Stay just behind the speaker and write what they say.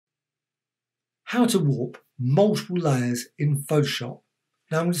how to warp multiple layers in Photoshop.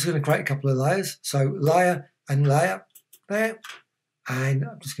 Now I'm just going to create a couple of layers. So layer and layer there. And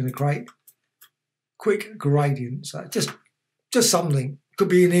I'm just going to create quick gradients. So just something. It could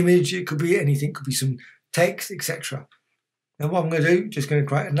be an image, it could be anything, it could be some text, etc. Now what I'm going to do, just going to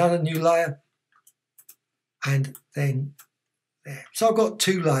create another new layer. And then there. So I've got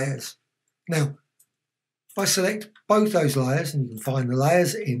two layers. Now, if I select both those layers, and you can find the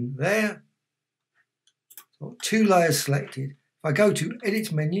layers in there. So I've got two layers selected. If I go to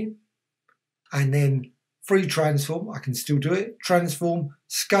Edit menu, and then Free Transform, I can still do it. Transform,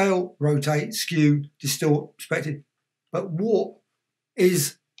 Scale, Rotate, Skew, Distort, Perspective. But Warp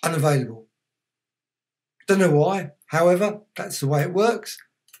is unavailable. Don't know why. However, that's the way it works.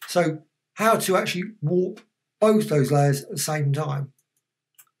 So how to actually warp both those layers at the same time?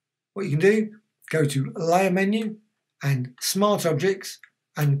 What you can do, go to Layer menu and Smart Objects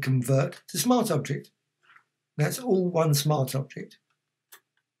and Convert to Smart Object. That's all one smart object.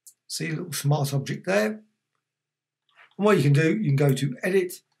 See a little smart object there. And what you can do, you can go to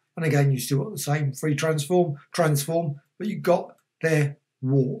Edit, and again, you still got the same Free Transform, but you've got their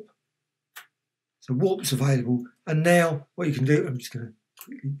Warp. So Warp's available. And now what you can do, I'm just going to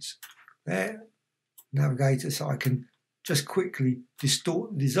quickly there, Navigator, so I can just quickly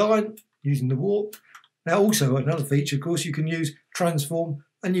distort the design using the Warp. Now also another feature, of course, you can use Transform,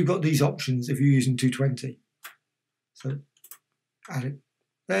 and you've got these options if you're using 220. So add it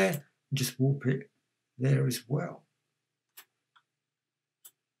there and just warp it there as well.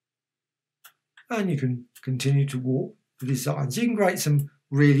 And you can continue to warp the designs. You can create some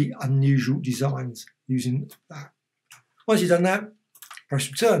really unusual designs using that. Once you've done that,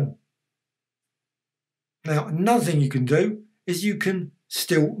 press return. Now another thing you can do is you can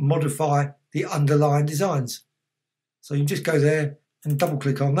still modify the underlying designs. So you can just go there and double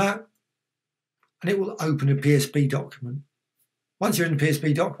click on that, and it will open a PSP document. Once you're in the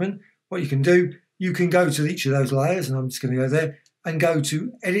PSP document, what you can do, you can go to each of those layers, and I'm just going to go there and go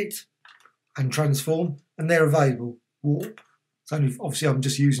to Edit and Transform, and they're available. Warp. So obviously I'm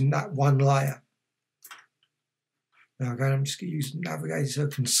just using that one layer. Now again, I'm just going to use the Navigator so I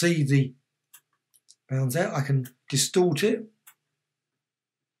can see the bounds out. I can distort it.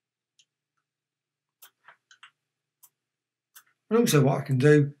 And also what I can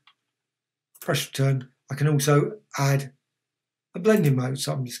do, press return, I can also add a blending mode.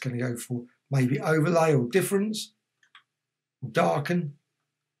 So I'm just going to go for maybe overlay or difference, or darken,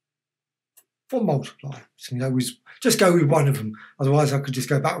 or multiply. Just go with one of them. Otherwise I could just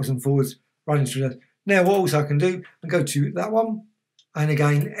go backwards and forwards running through that. Now what else I can do, I go to that one, and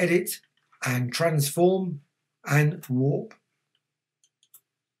again Edit and Transform and Warp.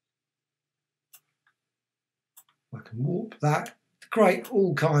 I can warp that to create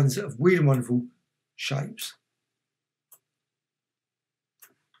all kinds of weird and wonderful shapes.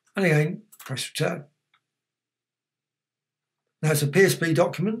 And again, press return. Now it's a PSP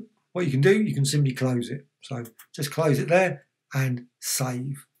document. What you can do, you can simply close it. So just close it there and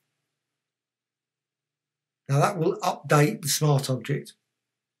save. Now that will update the smart object.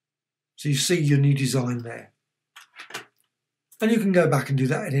 So you see your new design there. And you can go back and do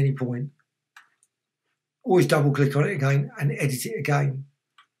that at any point. Always double click on it again and edit it again.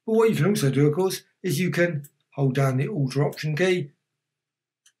 But what you can also do, of course, is you can hold down the Alt or Option key,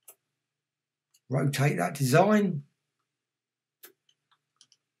 rotate that design,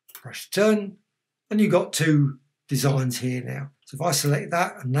 press return, and you've got two designs here now. So if I select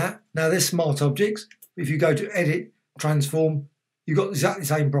that and that, now they're smart objects. If you go to Edit, Transform, you've got exactly the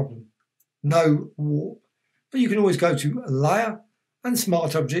same problem. No warp. But you can always go to Layer and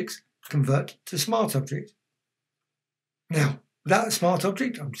Smart Objects, Convert to Smart Object. Now, without a smart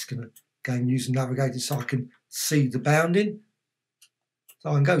object, I'm just going to go and use the Navigator so I can see the bounding. So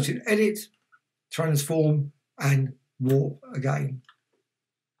I can go to Edit, Transform, and Warp again.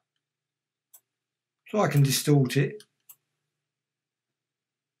 So I can distort it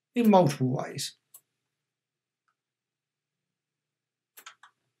in multiple ways.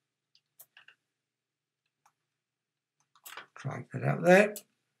 Drag that out there.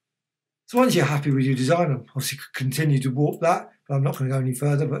 So once you're happy with your design, obviously you could continue to warp that, but I'm not going to go any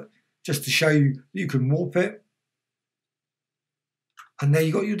further, but just to show you that you can warp it. And there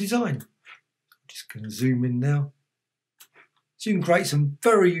you got your design. I'm just going to zoom in now. So you can create some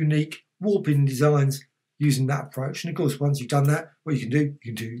very unique warping designs using that approach. And of course, once you've done that, what you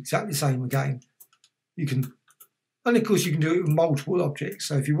can do exactly the same again. And of course you can do it with multiple objects.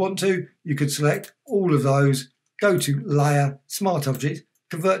 So if you want to, you could select all of those, go to Layer, Smart Object,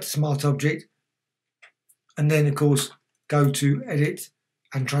 Convert to Smart Object, and then of course go to Edit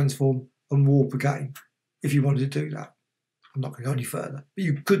and Transform and warp again if you wanted to do that. I'm not going to go any further, but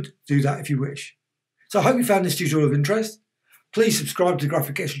you could do that if you wish. So I hope you found this tutorial of interest. Please subscribe to the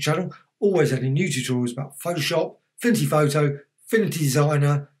Graphic Extra channel, always adding new tutorials about Photoshop, Affinity Photo, Affinity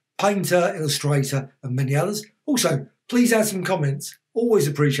Designer, Painter, Illustrator and many others. Also, please add some comments, always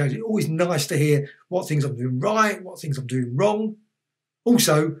appreciate it, always nice to hear what things I'm doing right, what things I'm doing wrong.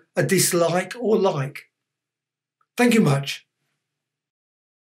 Also, a dislike or like. Thank you much.